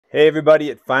Hey everybody,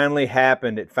 it finally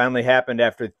happened. It finally happened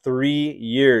after 3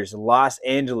 years. Los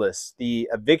Angeles, the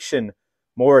eviction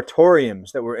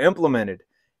moratoriums that were implemented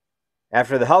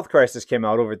after the health crisis came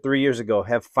out over 3 years ago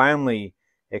have finally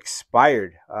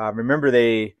expired. Remember,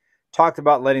 they talked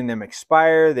about letting them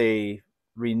expire. They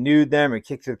renewed them and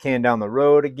kicked the can down the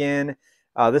road again.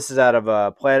 This is out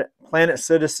of Planet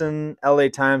Citizen, LA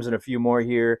Times, and a few more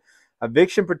here.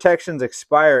 Eviction protections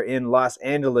expire in Los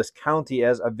Angeles County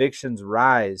as evictions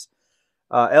rise.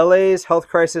 LA's health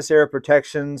crisis era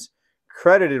protections,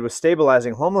 credited with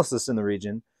stabilizing homelessness in the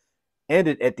region,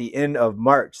 ended at the end of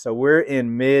March. So we're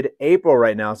in mid-April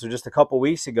right now, so just a couple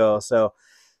weeks ago. So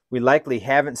we likely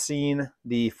haven't seen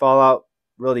the fallout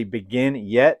really begin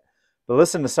yet. But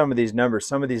listen to some of these numbers.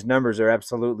 Some of these numbers are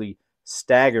absolutely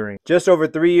staggering. Just over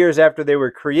 3 years after they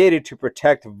were created to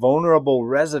protect vulnerable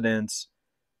residents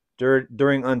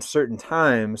during uncertain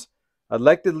times,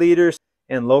 elected leaders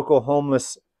and local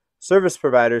homeless service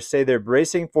providers say they're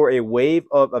bracing for a wave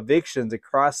of evictions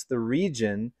across the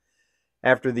region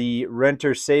after the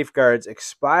renter safeguards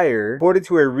expire. According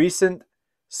to a recent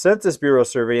Census Bureau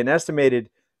survey, an estimated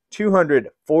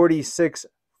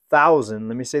 246,000,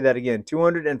 let me say that again,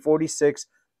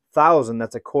 246,000,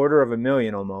 that's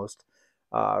 250,000 almost,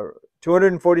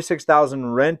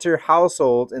 246,000 renter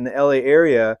households in the LA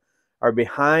area are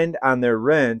behind on their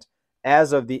rent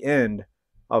as of the end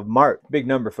of March. Big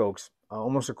number, folks.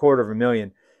 Almost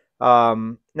 250,000.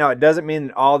 Now, it doesn't mean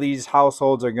that all these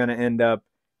households are going to end up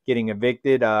getting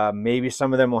evicted. Maybe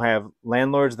some of them will have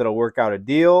landlords that'll work out a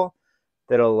deal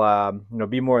that'll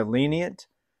be more lenient.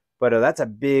 But that's a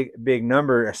big, big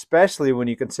number, especially when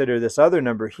you consider this other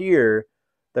number here.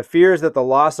 The fears that the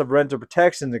loss of rental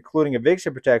protections, including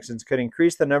eviction protections, could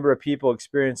increase the number of people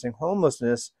experiencing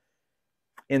homelessness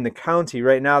in the county.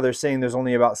 Right now, they're saying there's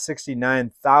only about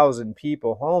 69,000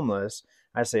 people homeless.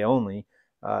 I say only.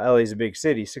 LA is a big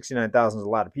city. 69,000 is a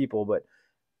lot of people, but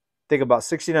think about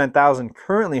 69,000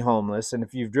 currently homeless. And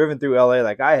if you've driven through LA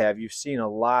like I have, you've seen a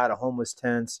lot of homeless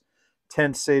tents,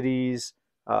 tent cities,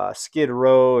 Skid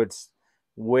Row. It's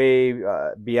way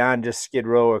beyond just Skid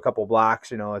Row, a couple blocks.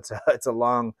 You know, it's a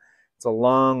long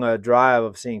drive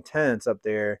of seeing tents up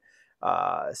there.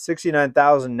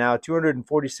 69,000 now,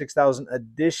 246,000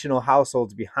 additional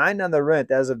households behind on the rent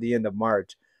as of the end of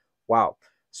March. Wow.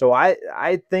 So I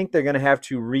think they're going to have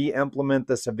to re-implement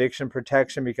this eviction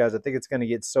protection because I think it's going to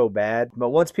get so bad. But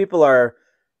once people are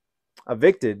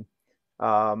evicted,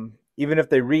 even if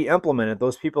they re-implement it,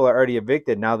 those people are already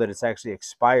evicted now that it's actually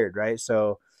expired, right?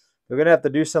 So they're going to have to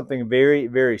do something very,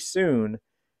 very soon.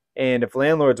 And if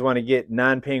landlords want to get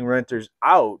non-paying renters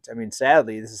out, I mean,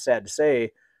 sadly, this is sad to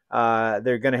say,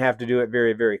 they're going to have to do it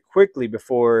very, very quickly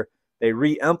before they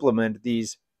re-implement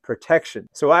these protection.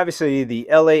 So obviously the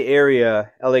LA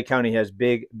area, LA County has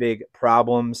big, big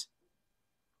problems.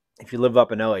 If you live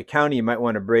up in LA County, you might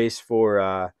want to brace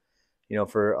for,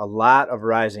 for a lot of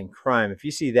rising crime. If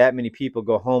you see that many people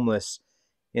go homeless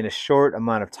in a short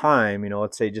amount of time,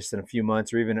 let's say just in a few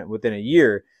months or even within a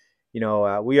year,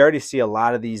 we already see a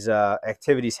lot of these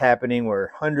activities happening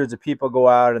where hundreds of people go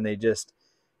out and they just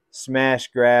smash,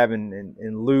 grab,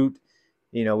 and loot.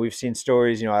 We've seen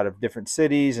stories, out of different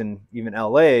cities and even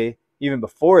LA, even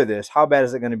before this. How bad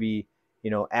is it going to be,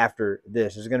 after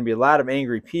this? There's going to be a lot of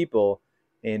angry people,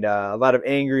 and a lot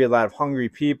of hungry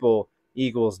people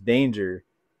equals danger.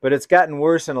 But it's gotten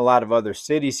worse in a lot of other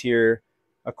cities here.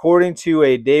 According to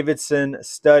a Davidson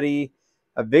study,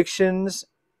 evictions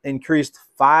increased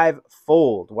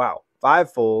fivefold. Wow,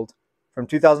 fivefold from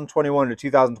 2021 to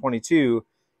 2022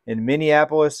 in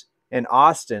Minneapolis and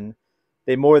Austin.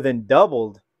 They more than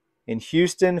doubled in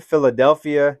Houston,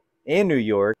 Philadelphia, and New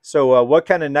York. So what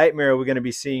kind of nightmare are we going to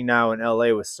be seeing now in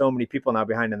LA with so many people now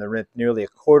behind on the rent? Nearly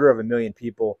 250,000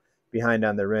 people behind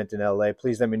on the rent in LA.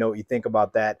 Please let me know what you think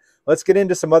about that. Let's get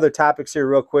into some other topics here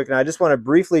real quick. And I just want to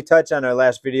briefly touch on our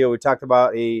last video. We talked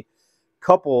about a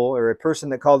couple or a person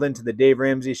that called into the Dave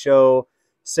Ramsey show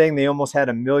saying they almost had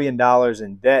 $1 million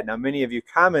in debt. Now, many of you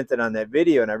commented on that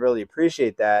video, and I really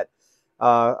appreciate that.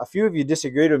 A few of you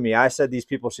disagreed with me. I said these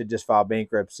people should just file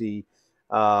bankruptcy.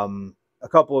 A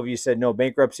couple of you said, no,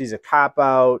 bankruptcy is a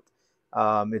cop-out.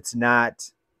 It's not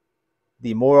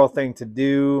the moral thing to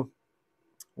do.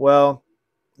 Well,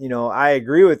 I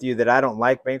agree with you that I don't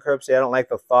like bankruptcy. I don't like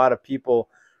the thought of people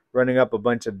running up a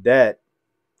bunch of debt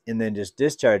and then just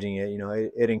discharging it.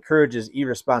 It encourages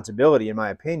irresponsibility, in my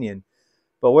opinion.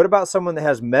 But what about someone that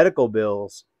has medical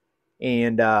bills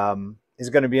and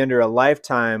is going to be under a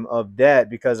lifetime of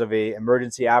debt because of a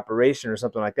emergency operation or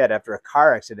something like that after a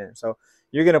car accident? So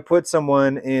you're going to put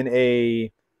someone in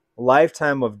a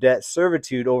lifetime of debt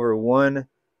servitude over one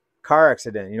car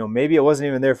accident. Maybe it wasn't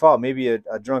even their fault. Maybe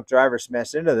a drunk driver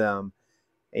smashed into them,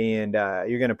 and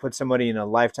you're going to put somebody in a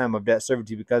lifetime of debt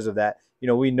servitude because of that.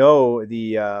 We know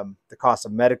the cost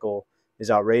of medical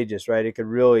is outrageous, right? It could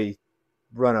really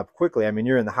run up quickly. I mean,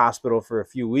 you're in the hospital for a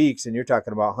few weeks, and you're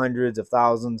talking about hundreds of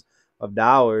thousands of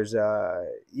dollars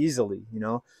easily.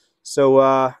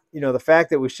 So the fact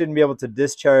that we shouldn't be able to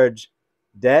discharge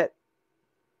debt,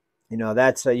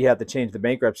 that's you have to change the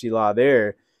bankruptcy law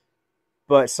there.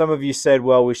 But some of you said,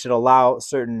 well, we should allow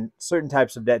certain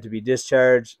types of debt to be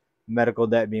discharged, medical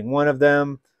debt being one of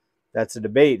them. That's a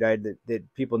debate, right,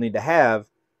 that people need to have.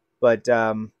 But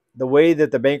the way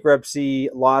that the bankruptcy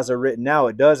laws are written now,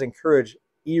 it does encourage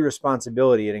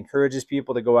irresponsibility. It encourages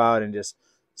people to go out and just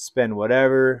spend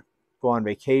whatever, go on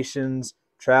vacations,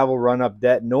 travel, run up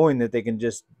debt, knowing that they can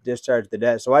just discharge the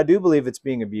debt. So I do believe it's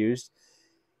being abused.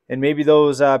 And maybe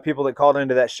those people that called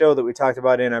into that show that we talked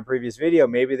about in our previous video,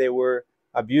 maybe they were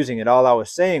abusing it. All I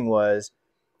was saying was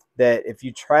that if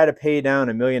you try to pay down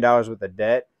 $1 million worth of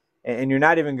debt, and you're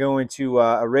not even going to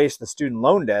erase the student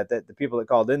loan debt, that the people that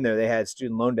called in there, they had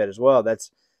student loan debt as well.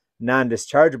 That's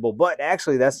non-dischargeable. But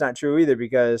actually, that's not true either,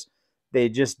 because they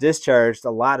just discharged a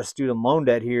lot of student loan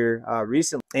debt here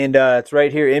recently. And it's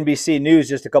right here, NBC News,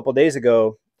 just a couple days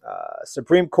ago.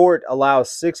 Supreme Court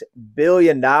allows $6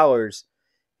 billion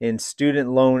in student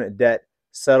loan debt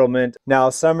settlement. Now,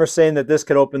 some are saying that this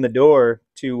could open the door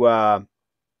to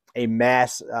a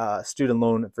mass student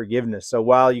loan forgiveness. So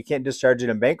while you can't discharge it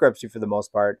in bankruptcy for the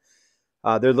most part,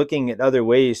 they're looking at other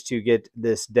ways to get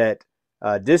this debt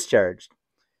discharged.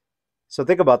 So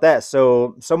think about that.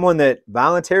 So someone that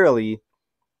voluntarily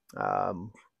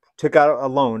took out a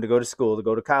loan to go to school, to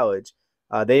go to college,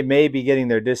 they may be getting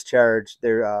their discharge,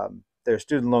 their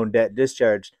student loan debt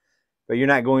discharged, but you're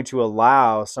not going to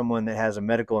allow someone that has a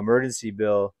medical emergency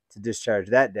bill to discharge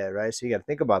that debt, right? So you got to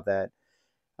think about that.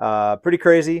 Pretty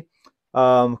crazy.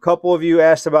 A couple of you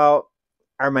asked about,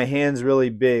 are my hands really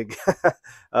big?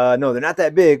 No, they're not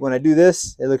that big. When I do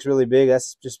this, it looks really big.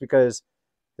 That's just because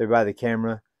they're by the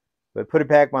camera. But put it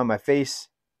back on my face,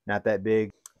 not that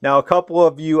big. Now, a couple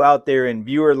of you out there in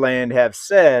viewer land have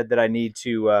said that I need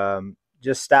to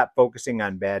just stop focusing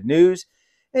on bad news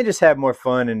and just have more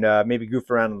fun and maybe goof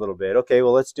around a little bit. Okay,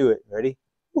 well, let's do it. Ready?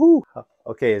 Woo!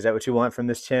 Okay, is that what you want from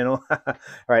this channel? All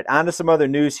right, on to some other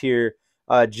news here.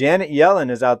 Janet Yellen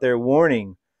is out there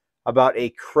warning about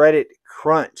a credit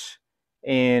crunch.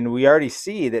 And we already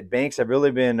see that banks have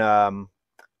really been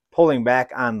pulling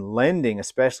back on lending,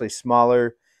 especially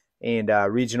smaller and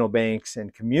regional banks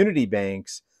and community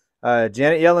banks.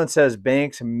 Janet Yellen says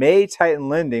banks may tighten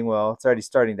lending. Well, it's already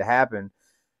starting to happen.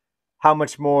 How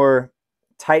much more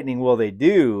tightening will they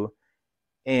do?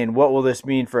 And what will this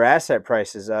mean for asset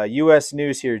prices? U.S.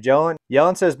 News here.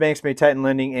 Yellen says banks may tighten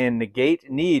lending and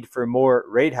negate need for more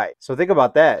rate hikes. So think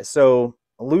about that. So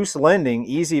loose lending,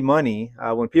 easy money,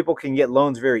 when people can get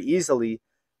loans very easily,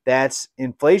 that's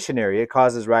inflationary. It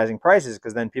causes rising prices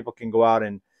because then people can go out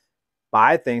and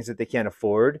buy things that they can't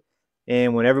afford.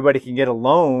 And when everybody can get a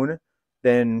loan,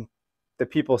 then the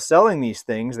people selling these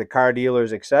things, the car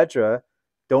dealers, etc.,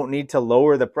 don't need to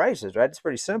lower the prices, right? It's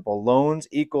pretty simple. Loans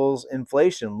equals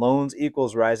inflation. Loans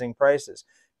equals rising prices.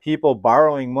 People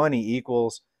borrowing money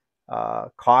equals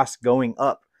costs going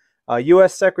up.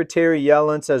 U.S. Secretary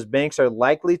Yellen says banks are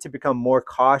likely to become more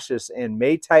cautious and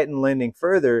may tighten lending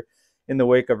further in the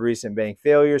wake of recent bank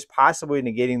failures, possibly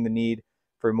negating the need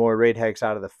for more rate hikes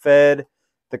out of the Fed.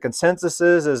 The consensus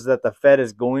is that the Fed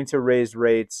is going to raise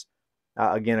rates,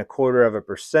 again,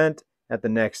 0.25% at the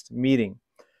next meeting.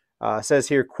 Says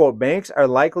here, quote, banks are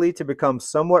likely to become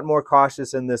somewhat more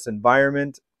cautious in this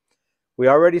environment. We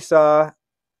already saw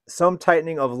some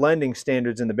tightening of lending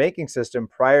standards in the banking system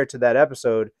prior to that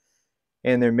episode,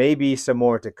 and there may be some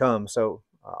more to come. So,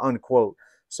 unquote.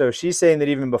 So she's saying that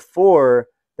even before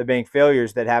the bank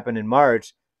failures that happened in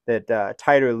March, that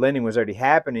tighter lending was already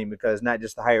happening, because not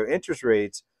just the higher interest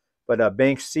rates, but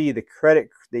banks see the credit,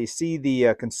 they see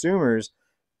the consumers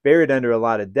buried under a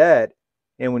lot of debt.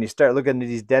 And when you start looking at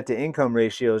these debt to income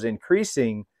ratios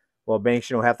increasing, well, banks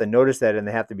have to notice that, and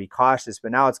they have to be cautious.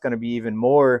 But now it's going to be even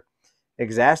more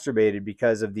exacerbated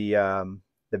because of the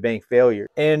bank failure.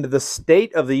 And the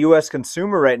state of the U.S.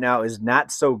 consumer right now is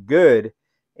not so good.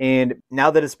 And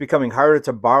now that it's becoming harder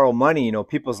to borrow money,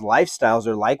 people's lifestyles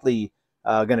are likely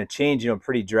going to change,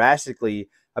 pretty drastically.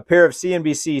 A pair of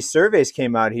CNBC surveys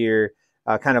came out here,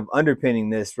 kind of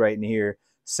underpinning this right in here.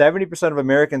 70% of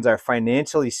Americans are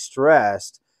financially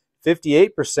stressed.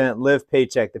 58% live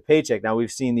paycheck to paycheck. Now,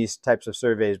 we've seen these types of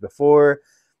surveys before.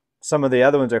 Some of the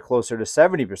other ones are closer to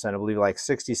 70%. I believe like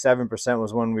 67%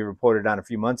 was one we reported on a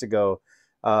few months ago.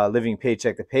 living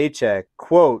paycheck to paycheck.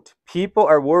 Quote, people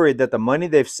are worried that the money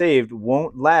they've saved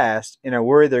won't last and are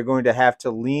worried they're going to have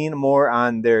to lean more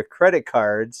on their credit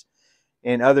cards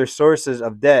and other sources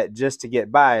of debt just to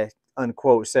get by,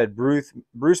 unquote, said Bruce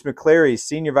McClary,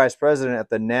 Senior Vice President at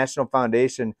the National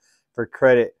Foundation for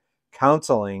Credit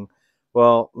Counseling.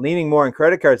 Well, leaning more on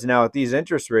credit cards now at these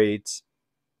interest rates,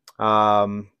 you're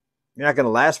not going to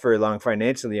last very long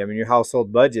financially. I mean, your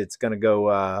household budget's going to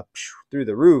go through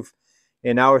the roof.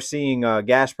 And now we're seeing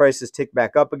gas prices tick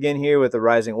back up again here with the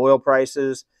rising oil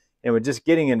prices. And we're just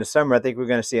getting into summer. I think we're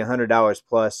going to see $100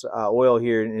 plus oil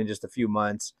here in just a few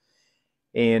months.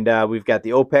 And we've got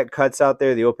the OPEC cuts out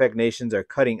there. The OPEC nations are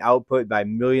cutting output by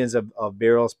millions of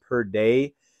barrels per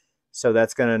day. So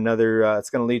that's going to it's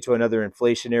going to lead to another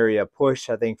inflationary push,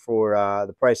 I think, for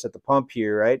the price at the pump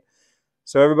here, right?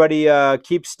 So everybody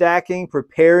keep stacking,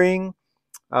 preparing.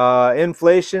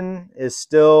 Inflation is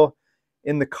still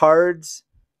in the cards.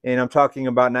 And I'm talking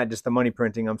about not just the money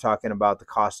printing. I'm talking about the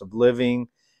cost of living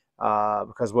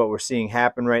because what we're seeing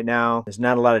happen right now, there's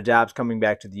not a lot of jobs coming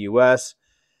back to the U.S.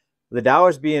 The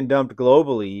dollar's being dumped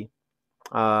globally.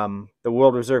 The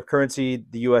world reserve currency,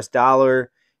 the U.S.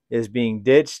 dollar, is being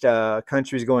ditched.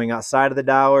 Countries going outside of the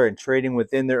dollar and trading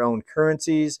within their own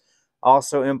currencies,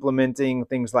 also implementing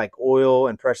things like oil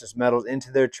and precious metals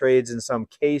into their trades in some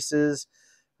cases.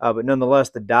 But nonetheless,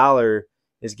 the dollar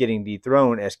is getting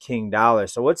dethroned as king dollar.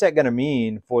 So what's that going to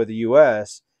mean for the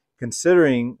U.S.,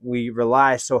 considering we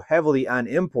rely so heavily on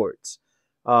imports?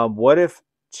 What if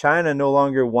China no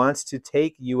longer wants to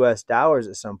take U.S. dollars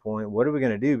at some point? What are we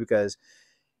going to do? Because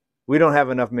we don't have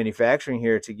enough manufacturing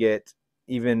here to get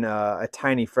even a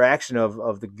tiny fraction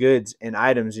of the goods and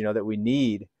items, that we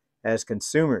need as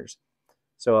consumers.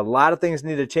 So a lot of things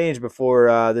need to change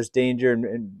before this danger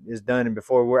is done and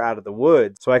before we're out of the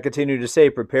woods. So I continue to say,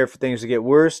 prepare for things to get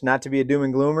worse, not to be a doom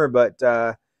and gloomer, but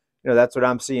that's what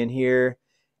I'm seeing here.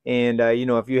 And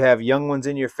if you have young ones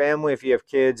in your family, if you have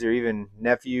kids or even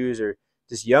nephews or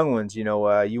just young ones,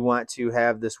 you want to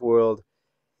have this world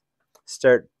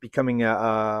start becoming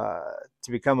to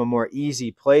become a more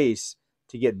easy place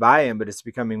to get by in, but it's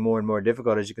becoming more and more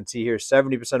difficult. As you can see here,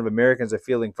 70% of Americans are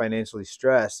feeling financially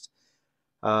stressed.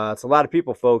 It's a lot of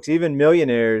people, folks. Even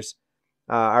millionaires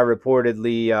are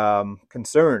reportedly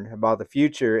concerned about the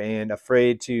future and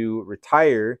afraid to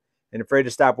retire and afraid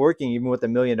to stop working even with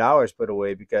 $1 million put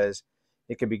away, because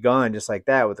it could be gone just like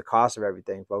that with the cost of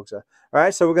everything, folks. All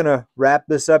right, so we're going to wrap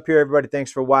this up here, everybody.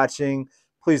 Thanks for watching.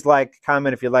 Please like,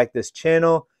 comment if you like this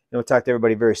channel, and we'll talk to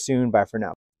everybody very soon. Bye for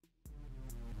now.